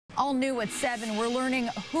All new at 7, we're learning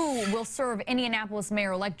who will serve Indianapolis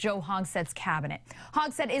Mayor-elect Joe Hogsett's cabinet.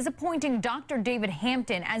 Hogsett is appointing Dr. David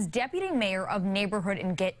Hampton as Deputy Mayor of Neighborhood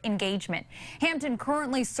Engagement. Hampton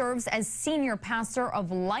currently serves as Senior Pastor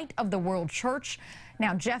of Light of the World Church.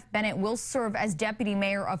 Now, Jeff Bennett will serve as Deputy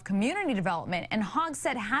Mayor of Community Development, and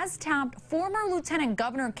Hogsett has tapped former Lieutenant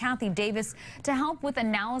Governor Kathy Davis to help with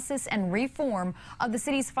analysis and reform of the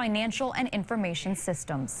city's financial and information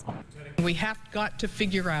systems. We have got to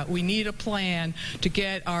figure out, we need a plan to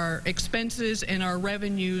get our expenses and our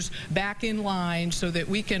revenues back in line so that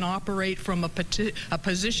we can operate from a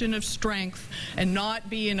position of strength and not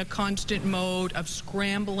be in a constant mode of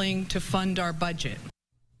scrambling to fund our budget.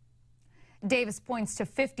 Davis points to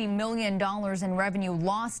 $50 million in revenue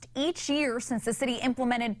lost each year since the city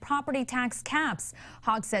implemented property tax caps.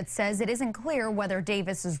 Hogsett says it isn't clear whether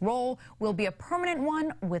Davis's role will be a permanent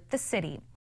one with the city.